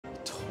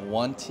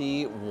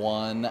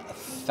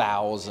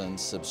21,000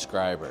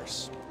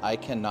 subscribers. I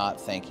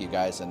cannot thank you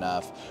guys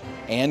enough,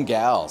 and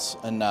gals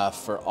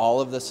enough, for all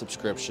of the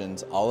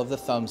subscriptions, all of the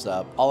thumbs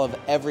up, all of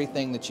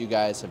everything that you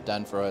guys have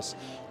done for us.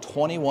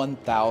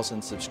 21,000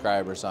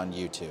 subscribers on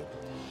YouTube.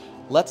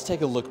 Let's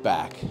take a look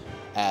back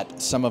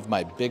at some of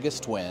my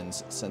biggest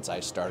wins since I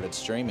started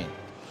streaming.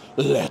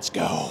 Let's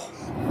go.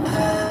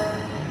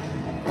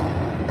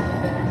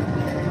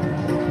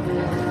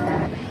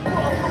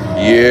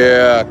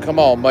 Yeah, come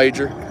on,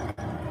 Major.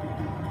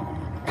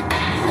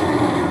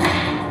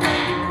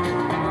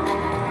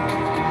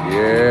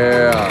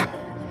 Yeah.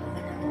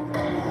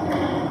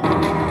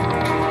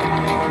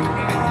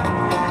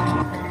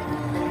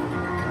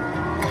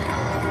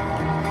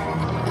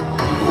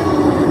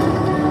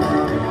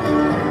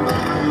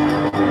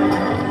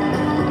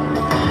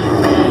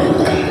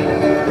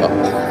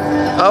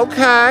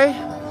 Okay.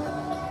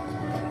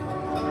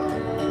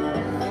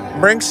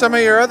 Bring some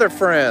of your other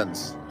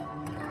friends.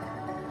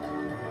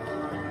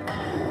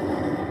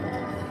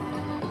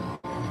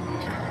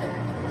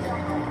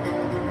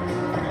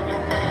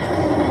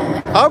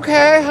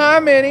 Okay, hi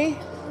Minnie.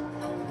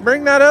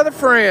 Bring that other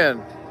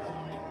friend.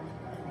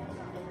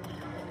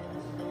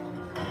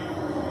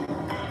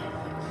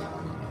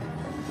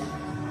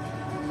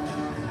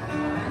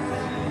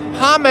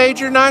 Hi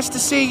Major, nice to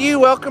see you.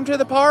 Welcome to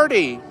the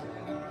party.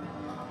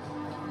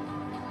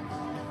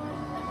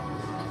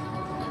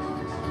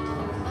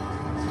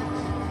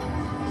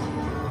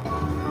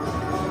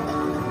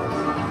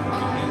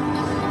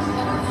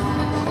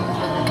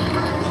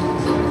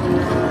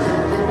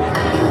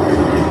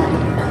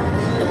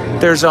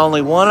 There's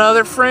only one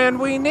other friend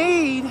we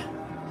need.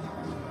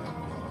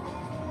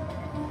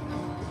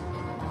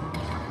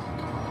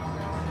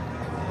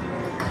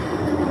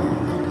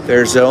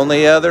 There's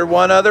only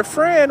one other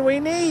friend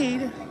we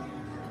need.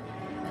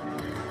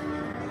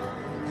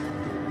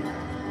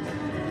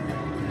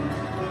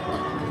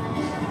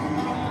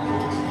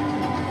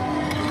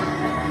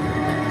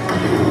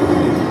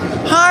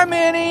 Hi,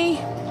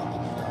 Minnie.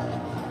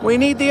 We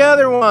need the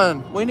other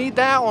one. We need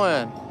that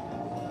one.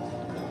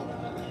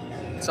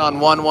 It's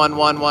on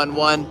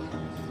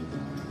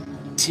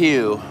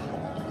 11112.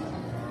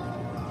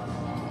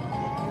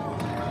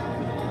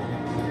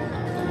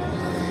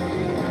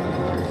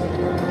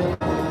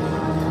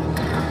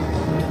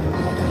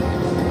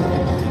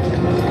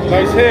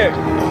 Nice hit.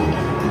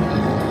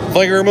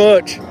 Thank you very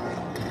much.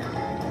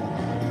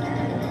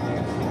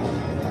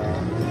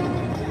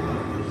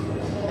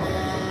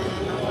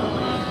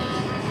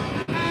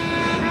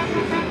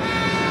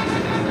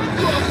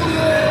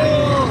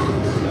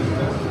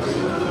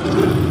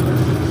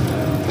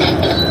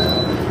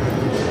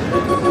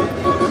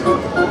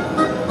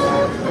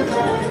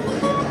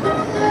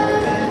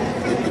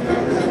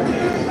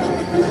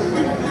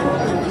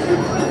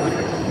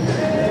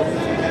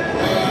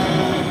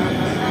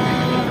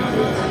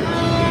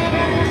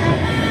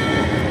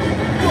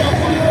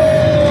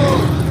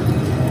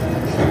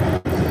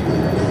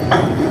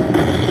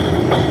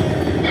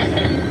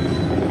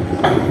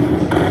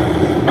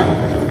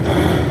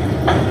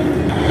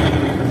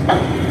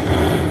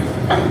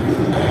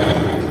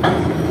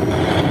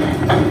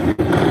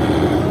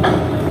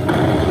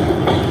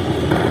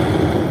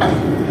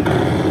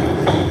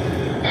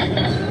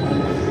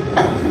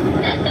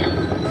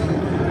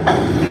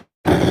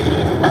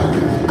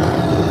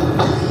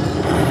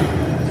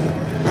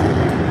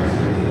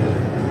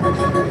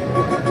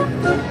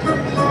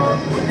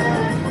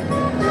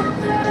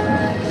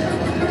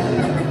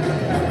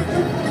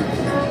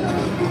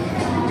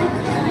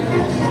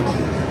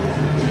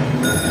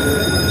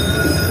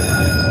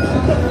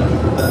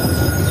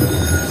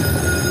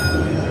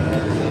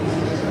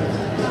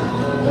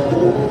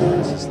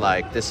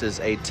 This is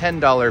a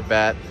 $10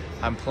 bet.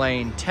 I'm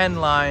playing 10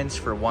 lines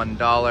for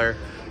 $1.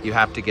 You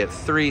have to get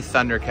 3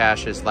 Thunder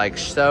Caches like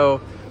so.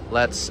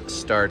 Let's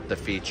start the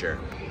feature.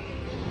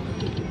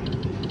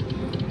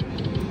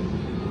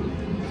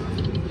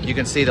 You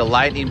can see the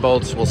lightning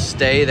bolts will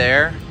stay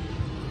there.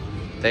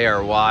 They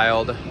are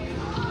wild.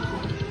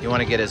 You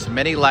want to get as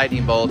many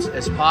lightning bolts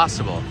as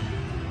possible.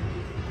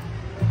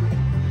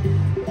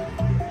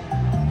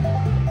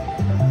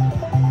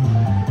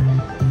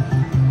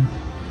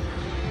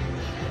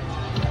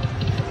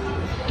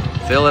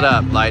 Fill it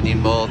up,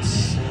 lightning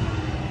bolts.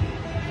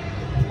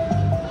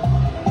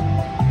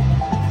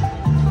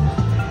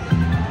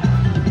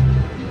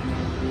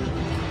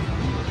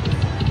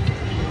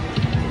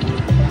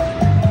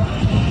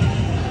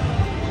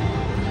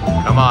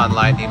 Come on,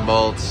 lightning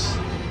bolts.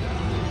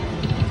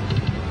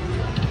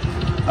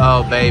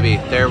 Oh, baby,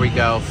 there we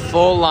go.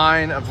 Full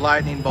line of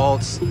lightning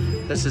bolts.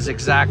 This is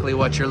exactly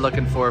what you're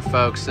looking for,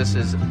 folks. This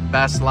is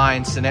best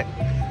line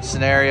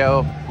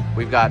scenario.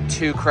 We've got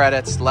 2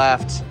 credits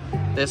left.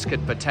 This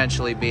could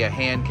potentially be a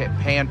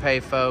hand pay,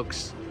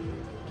 folks.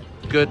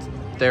 Good,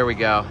 there we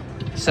go.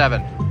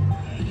 7.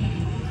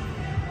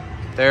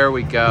 There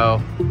we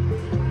go.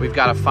 We've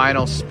got a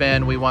final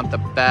spin. We want the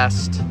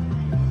best.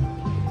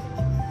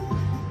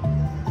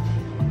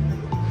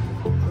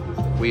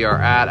 We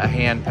are at a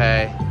hand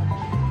pay.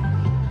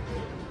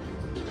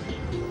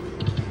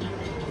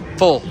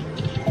 Full.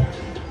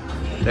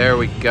 There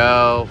we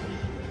go.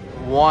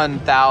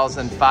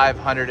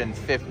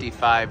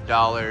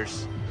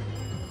 $1,555.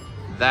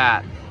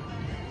 That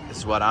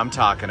is what I'm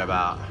talking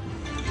about.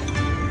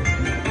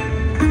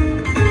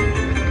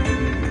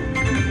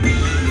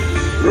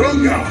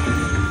 Runga.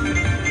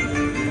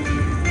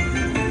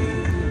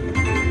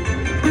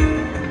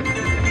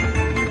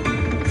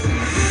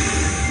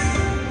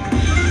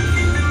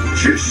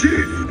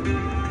 Shishi.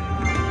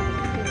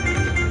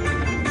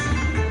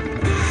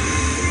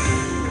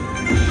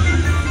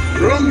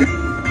 Runga.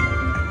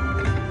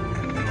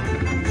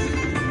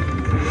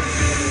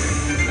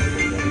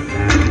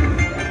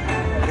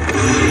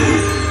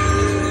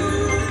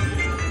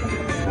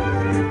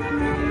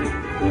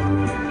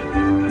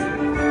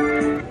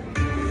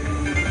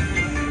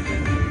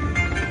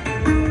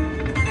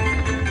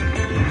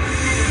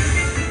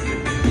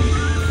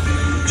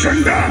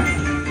 Chanda.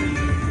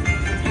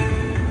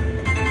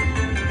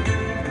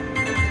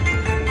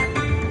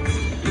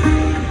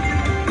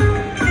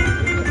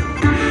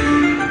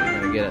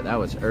 Get it. That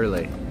was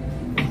early.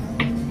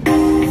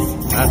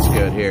 That's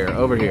good here.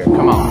 Over here.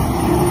 Come on.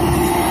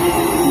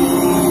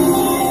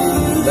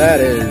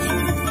 That is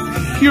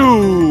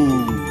huge.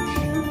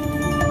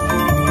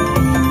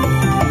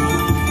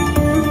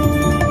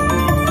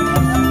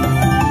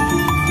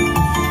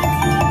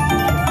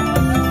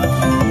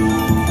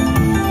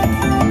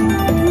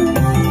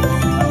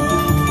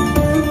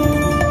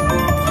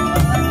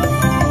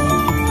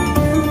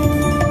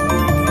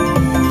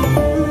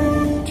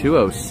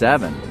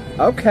 $207.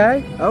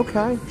 Okay,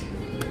 okay.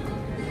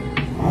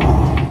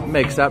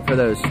 Makes up for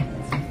those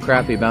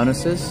crappy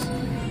bonuses.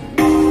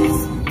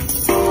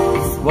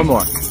 One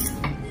more.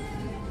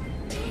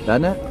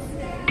 Doesn't it?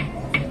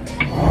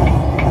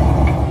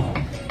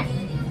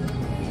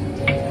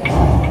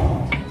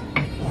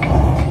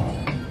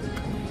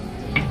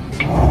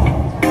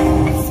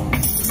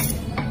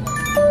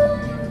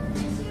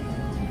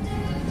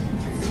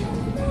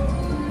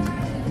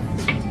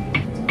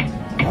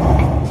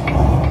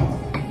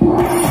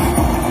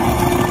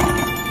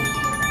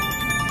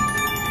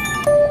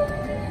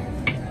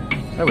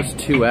 That was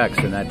 2x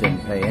and that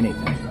didn't pay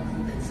anything.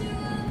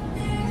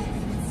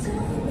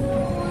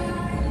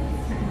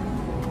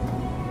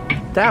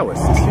 That was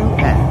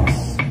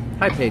 2x.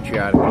 Hi,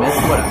 patriotic miss.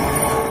 What up?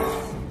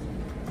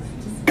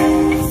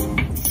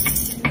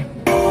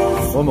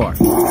 One more.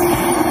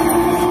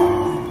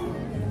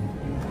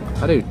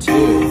 I'll do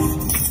 2.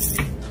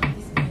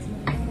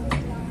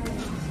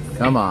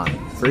 Come on.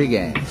 Free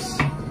games.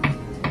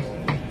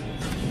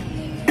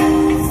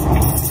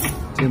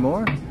 2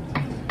 more?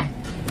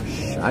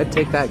 I'd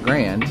take that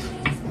grand.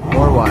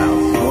 More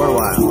wilds, more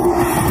wilds.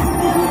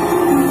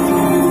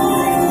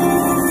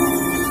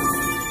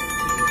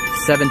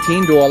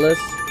 17 $.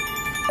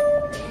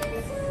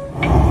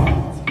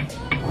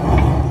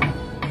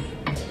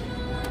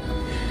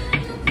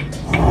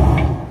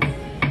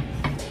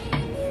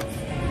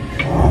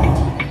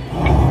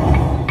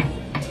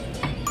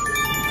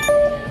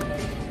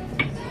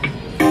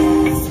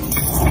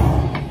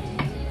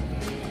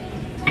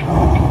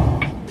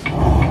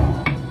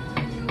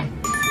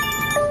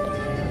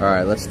 All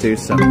right, let's do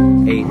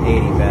some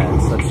 880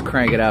 bets. Let's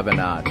crank it up a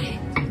notch.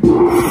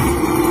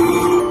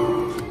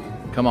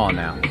 Come on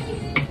now.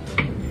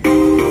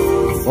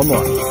 One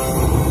more.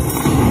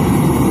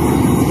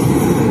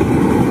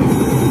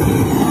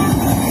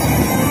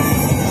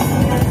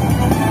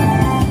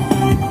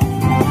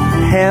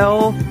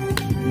 Hell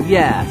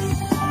yes.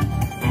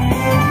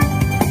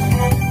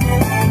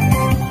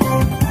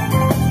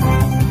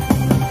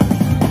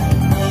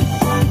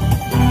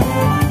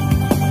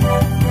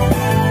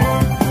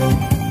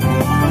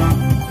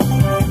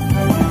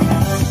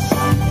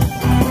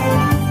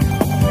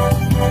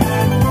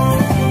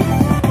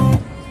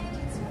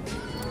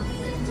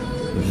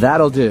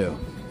 That'll do.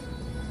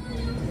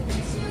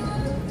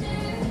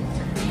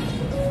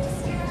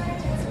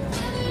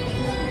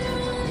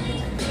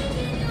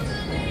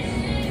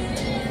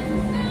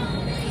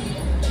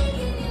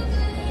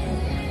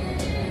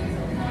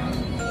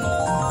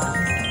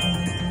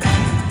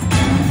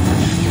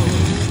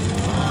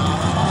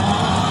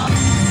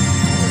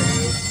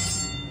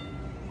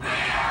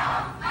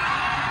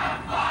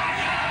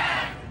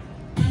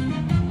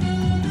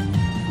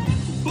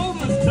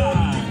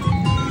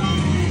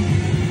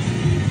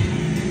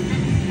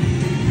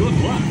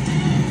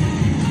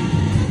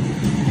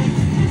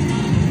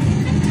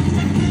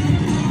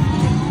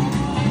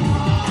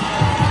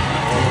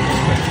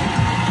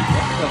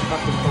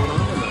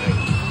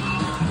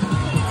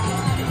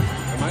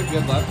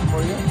 Good luck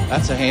for you.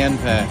 That's a hand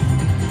pack.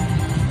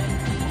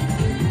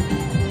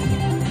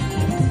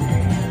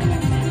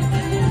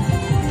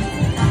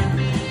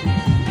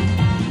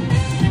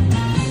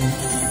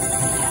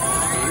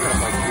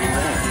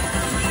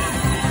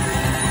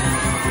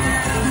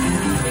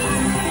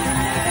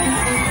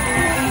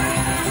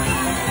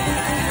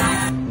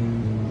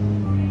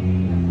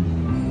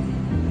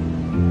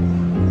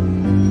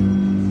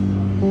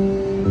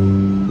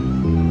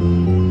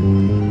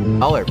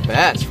 $1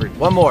 bets for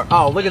one more.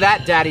 Oh, look at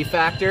that daddy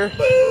factor.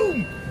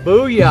 Boom!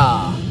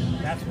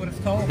 Booyah! That's what it's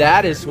called.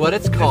 That is what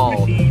it's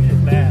called. This machine is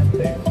bad,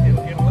 too.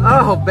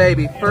 Oh,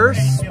 baby.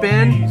 First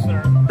spin,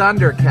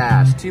 Thunder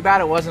Cash. Too bad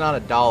it wasn't on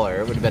 $1.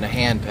 It would have been a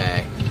hand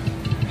pay.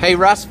 Hey,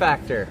 Rust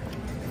Factor.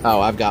 Oh,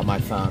 I've got my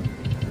phone.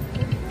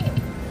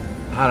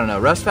 I don't know.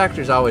 Rust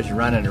Factor's always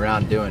running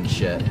around doing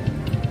shit.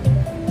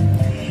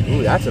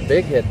 Ooh, that's a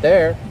big hit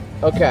there.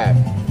 Okay.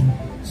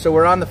 So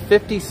we're on the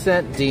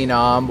 50-cent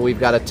denom. We've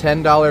got a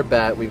 $10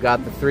 bet. We've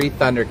got the 3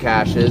 Thunder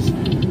Cashes.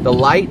 The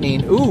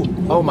Lightning. Ooh.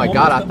 Oh, my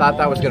God. I thought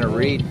that was going to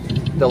read.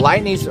 The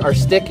Lightnings are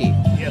sticky.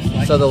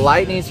 So the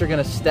Lightnings are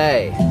going to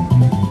stay.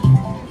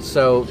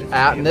 So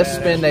in this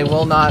spin, they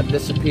will not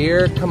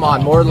disappear. Come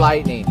on, more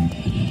Lightning.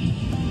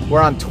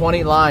 We're on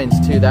 20 lines,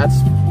 too. That's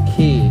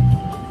key.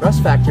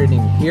 Rust Factor isn't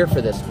even here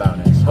for this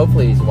bonus.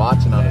 Hopefully he's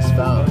watching on his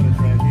phone.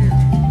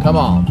 Come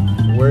on.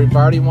 We've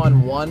already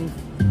won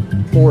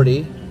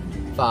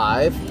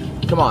 145.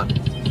 Come on.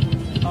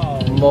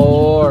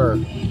 More.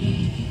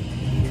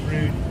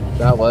 Rude.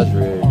 That was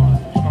rude.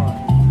 Come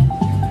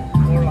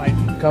on. More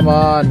lightning. Come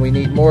on, we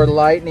need more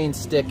Lightning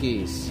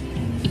stickies.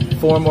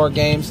 4 more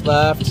games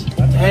left.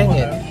 Dang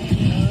it.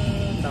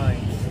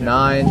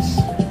 9s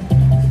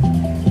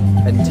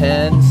and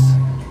 10s.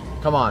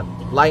 Come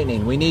on,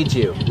 Lightning, we need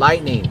you.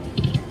 Lightning.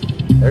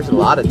 There's a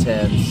lot of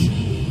 10s.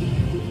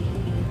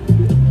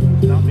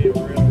 Not being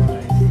real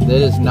nice.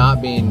 It is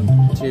not being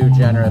too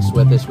generous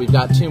with us. We've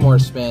got 2 more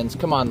spins.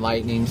 Come on,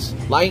 Lightnings.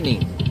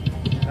 Lightning.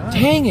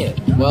 Dang it.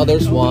 Well,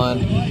 there's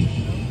 1.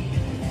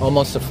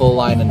 Almost a full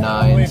line of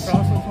 9s.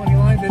 Across the 20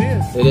 lines, it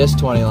is. It is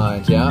 20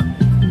 lines, yeah.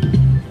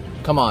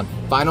 Come on,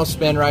 final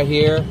spin right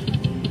here.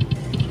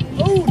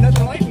 Oh,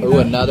 another lightning. Ooh,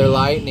 another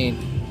Lightning.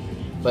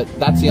 But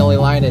that's the only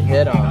line it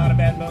hit Not on. a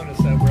bad bonus,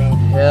 though, bro.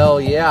 Hell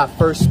yeah,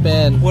 first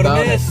spin What a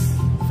bonus. miss.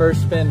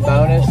 First spin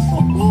bonus.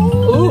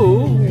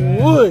 Ooh,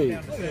 woo.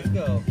 Let's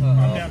go.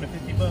 I'm down to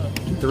 50 bucks.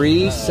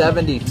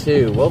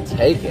 372, we'll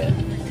take it.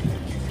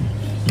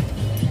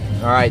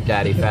 All right,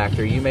 Daddy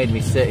Factor, you made me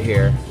sit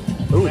here.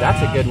 Ooh,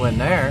 that's a good one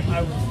there.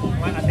 I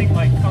think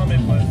my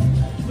comment was,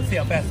 let's see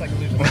how fast I can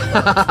lose it.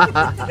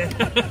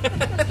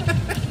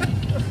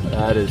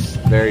 That is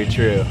very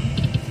true.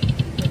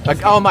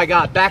 Like, oh my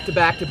God, back to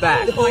back to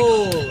back.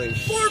 Holy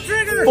shit. 4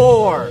 trigger.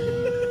 4.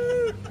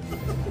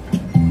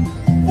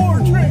 4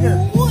 trigger.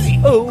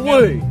 Oh,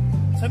 wait.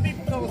 Some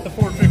people call it the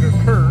 4 trigger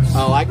curse.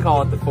 Oh, I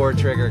call it the 4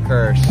 trigger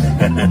curse.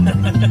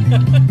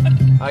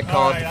 I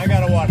call All right, I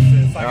gotta watch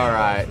this. All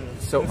right.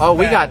 So, oh,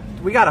 we got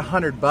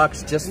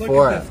 $100 just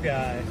for Look it. at this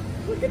guy.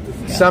 Look at this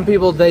guy. Some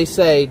people, they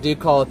say, do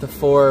call it the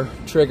 4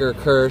 trigger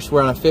curse.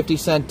 We're on a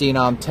 50-cent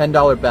denom,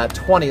 $10 bet,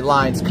 20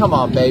 lines. Come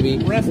on, baby.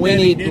 We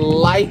need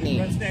Lightning.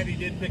 Rust Daddy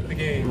did pick the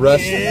game.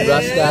 Rust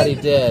Daddy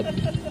did.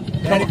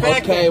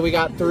 Okay, we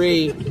got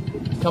 3.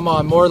 Come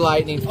on, more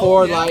Lightning.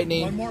 4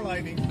 Lightning. 1 more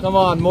lightning. Come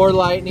on, more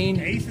Lightning.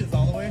 Aces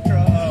all the way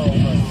across.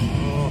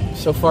 Oh.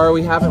 So far,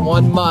 we haven't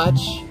won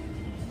much.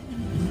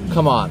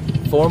 Come on,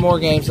 4 more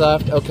games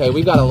left. Okay,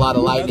 we've got a lot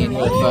of Lightning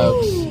here,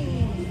 folks.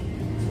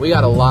 We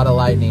got a lot of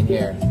Lightning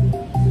here.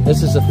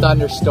 This is a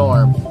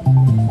thunderstorm.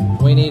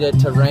 We need it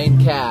to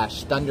rain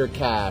cash, Thunder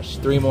Cash.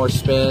 3 more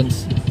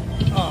spins.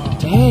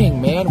 Dang,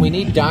 man, we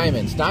need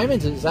diamonds.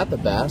 Diamonds, is that the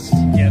best?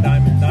 Yeah,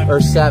 diamonds. Or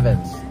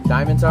 7s?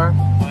 Diamonds are?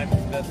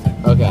 Diamonds best.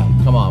 Okay,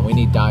 come on, we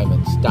need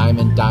diamonds.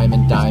 Diamond,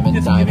 diamond, diamond,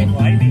 Just diamond.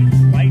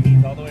 giving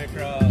lightnings all the way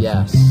across.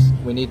 Yes,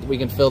 we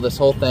can fill this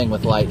whole thing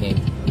with Lightning.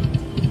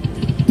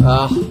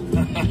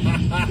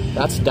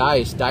 That's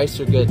dice. Dice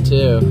are good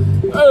too.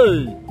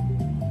 Hey!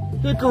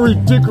 Hickory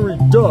dickory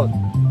duck.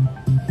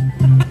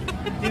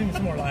 Give me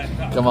some more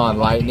lightning. Come on,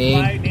 Lightning.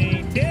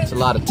 Lightning. It's a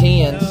lot of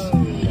 10s.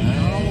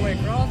 All the way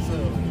across.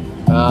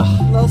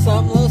 Little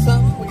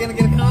something. We're gonna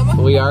get a comma.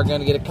 We are going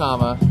to get a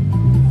comma.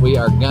 We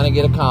are going to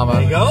get a comma.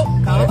 There you go.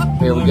 Comma.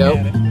 Here we Look go.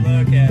 at it.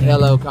 Look at it.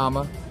 Hello,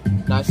 comma.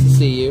 Nice to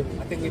see you.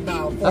 I think we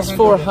found That's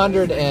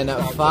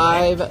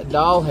 405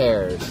 doll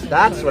hairs.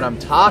 That's what I'm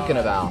talking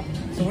about.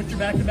 So what's your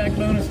back-to-back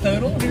bonus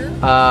total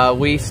here?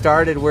 We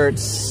started, we're at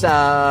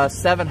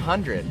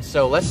 700.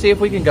 So let's see if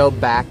we can go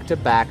back to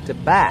back to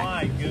back.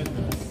 My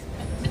goodness.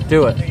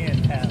 Do it.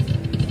 Fantastic.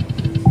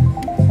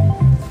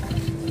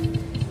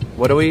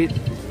 What do we?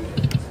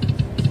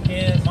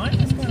 And mine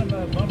is kind of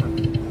a bummer.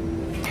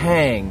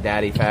 Dang,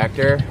 Daddy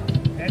Factor.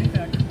 Daddy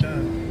Factor's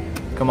done.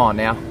 Come on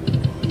now.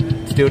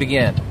 Let's do it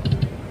again.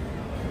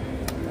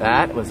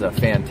 That was a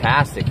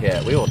fantastic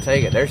hit. We will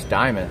take it. There's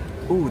diamond.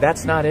 Ooh,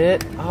 that's not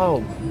it. Oh,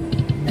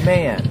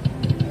 man.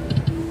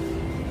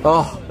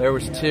 Oh, there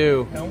was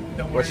 2. Don't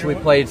What should we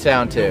play it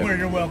down to?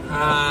 You're welcome.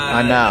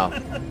 I know.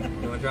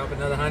 You want to drop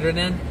another 100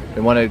 in?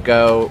 We want to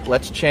go,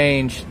 let's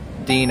change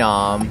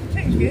denom.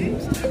 Change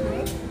games.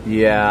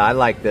 Yeah, I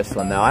like this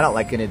one though. I don't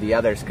like any of the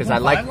others because I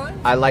Want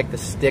 5 lines? like the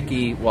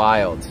sticky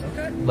wilds.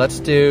 Okay. Let's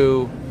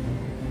do,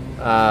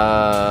 did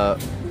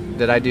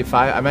I do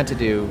 5? I meant to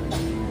do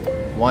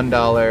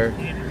 $1. You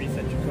need to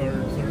reset your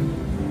cards.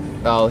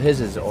 Oh,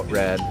 his is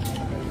red.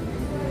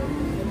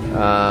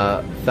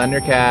 Thunder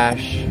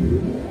Cash,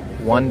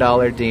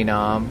 $1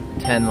 denom,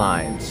 10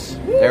 lines.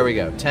 There we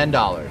go, $10.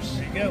 There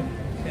you go.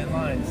 10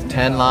 lines.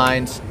 10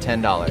 lines,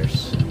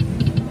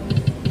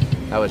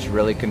 $10. That was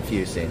really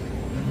confusing.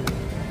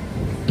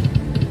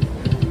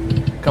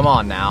 Come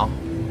on now.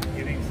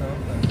 Getting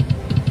something.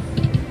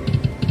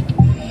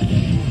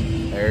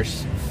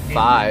 There's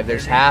 5.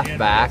 There's half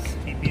back.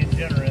 Keep being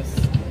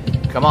generous.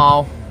 Come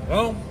on.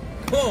 Oh,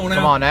 come on now.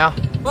 Come on now.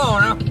 Come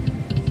on now.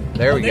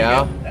 There we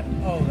go.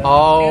 Oh,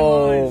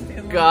 Oh,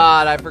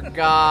 God, I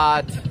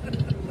forgot.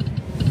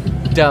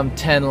 Dumb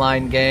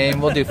 10-line game.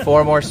 We'll do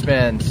 4 more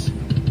spins.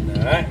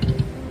 All right.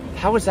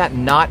 How is that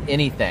not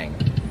anything?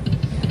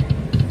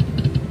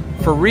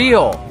 For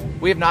real.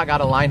 We have not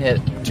got a line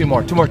hit. 2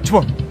 more.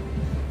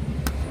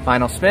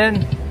 Final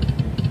spin.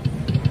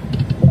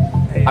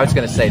 I was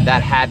going to say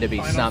that had to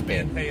be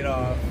something. Paid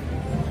off.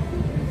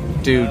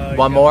 Dude,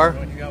 one more?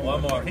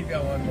 One more. He's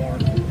got one more.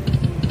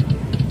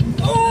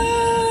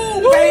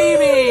 Oh,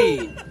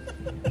 baby!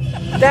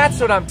 That's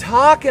what I'm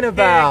talking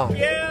about.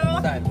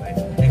 Yeah. Sideways.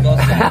 It goes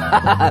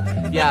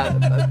sideways. Yeah,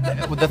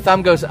 the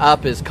thumb goes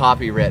up is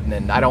copywritten,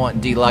 and I don't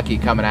want D Lucky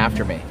coming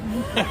after me.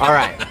 All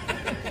right.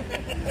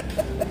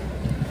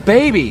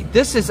 Baby,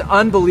 this is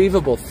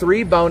unbelievable.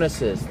 3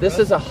 bonuses. This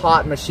is a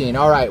hot machine.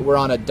 All right, we're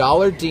on a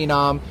 $1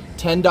 denom,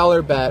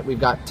 $10 bet. We've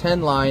got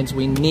 10 lines.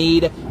 We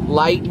need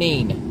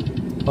lightning.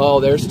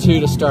 Oh, there's 2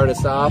 to start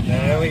us off.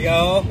 There we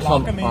go.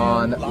 Come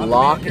on,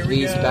 lock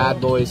these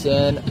bad boys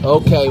in.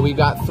 Okay, we've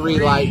got 3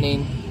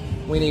 lightning.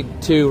 We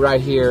need 2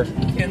 right here.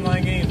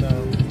 10-line game,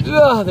 though.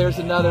 Ugh, there's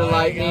another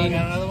lightning.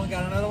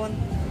 Got another one.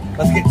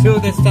 Let's get 2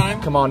 this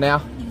time. Come on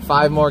now.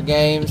 5 more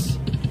games.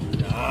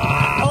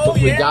 Oh,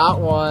 We yeah. got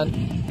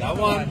one. Got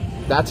one.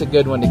 That's a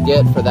good one to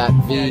get for that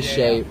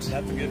V-shaped.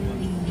 That's a good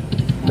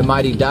one. The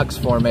Mighty Ducks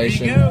There you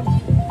formation. go.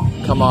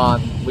 Come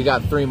on. We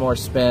got 3 more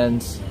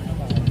spins.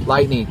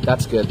 Lightning.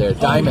 That's good there.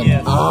 Diamond.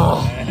 yes.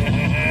 Oh.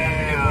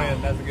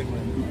 That's a good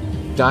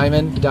win.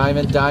 Diamond.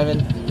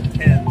 10s.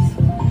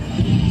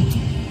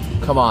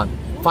 Come on.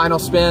 Final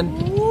spin.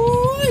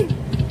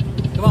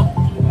 Come on.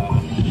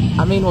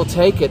 I mean, we'll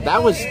take it.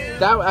 That was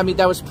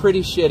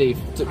pretty shitty.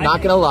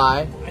 Not gonna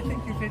lie. I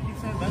think your 50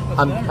 cent bet was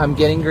I'm better.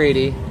 getting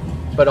greedy,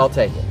 but I'll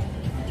take it.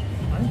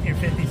 I think your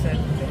 50 cent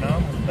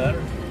denom was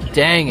better.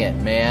 Dang it,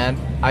 man.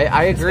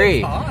 I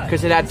agree. game's hot.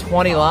 Because it had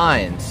 20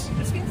 lines.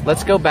 This game's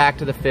Let's go back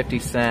to the 50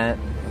 cent.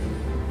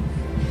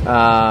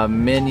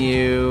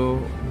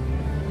 Menu.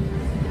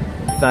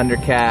 Thunder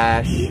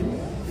Cash.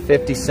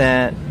 50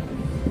 cent.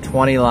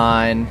 20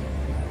 line.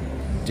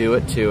 Do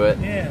it to it.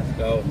 Yeah. Let's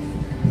go.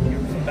 Give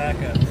him some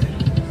backups.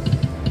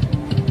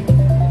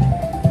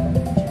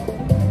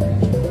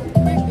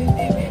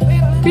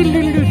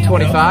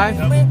 25.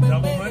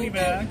 Double money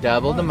back.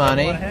 Double the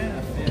money. Double and a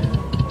half,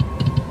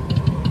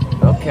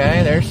 yeah.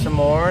 Okay, there's some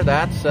more.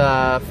 That's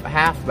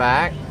half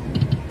back.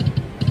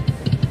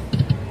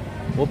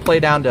 We'll play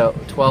down to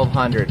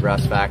 1200,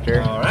 Russ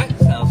Factor. All right.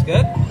 Sounds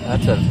good.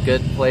 That's a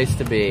good place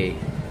to be.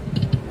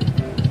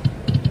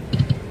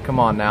 Come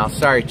on now.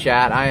 Sorry,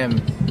 chat. I am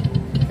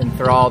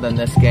enthralled in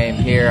this game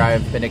here.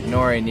 I've been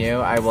ignoring you.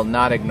 I will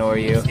not ignore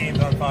you. This game's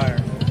on fire.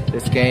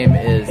 This game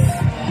is...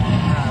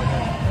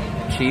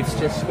 Chiefs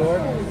just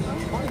scored?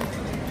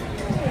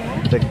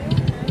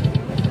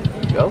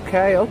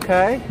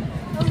 Okay.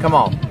 Come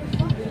on.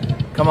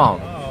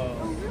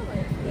 Oh.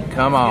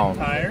 Come on.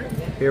 Tired?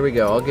 Here we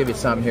go. I'll give you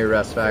something here,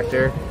 Russ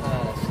Factor.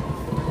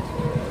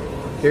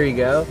 Here you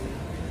go.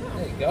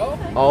 There you go.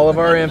 All of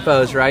our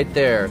info's right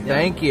there.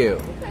 Thank you.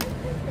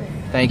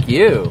 Thank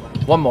you.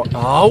 One more.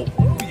 Oh.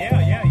 Oh,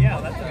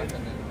 yeah. That's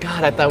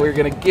God, I thought we were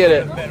going to get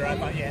it. better. I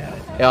thought you had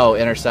it. Oh,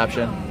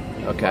 interception.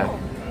 Okay.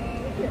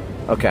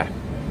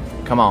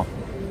 Come on.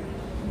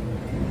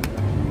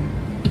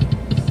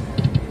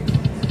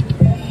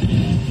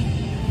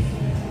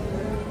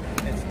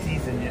 It's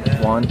teasing you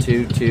now. 1,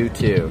 2, 2,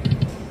 2.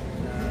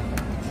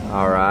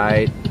 All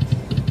right.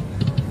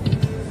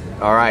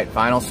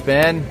 Final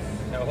spin.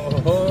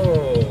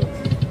 Oh.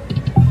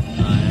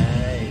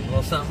 Alright.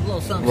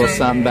 Little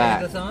something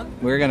back. This on?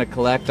 We're going to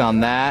collect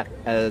on that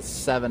as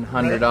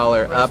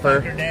 $700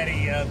 upper. Factor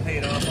Daddy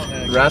paid off on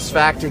that. Russ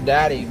Factor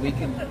Daddy.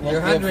 We'll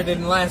Your 100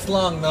 didn't last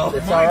long though.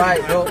 It's all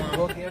right.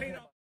 We'll give him.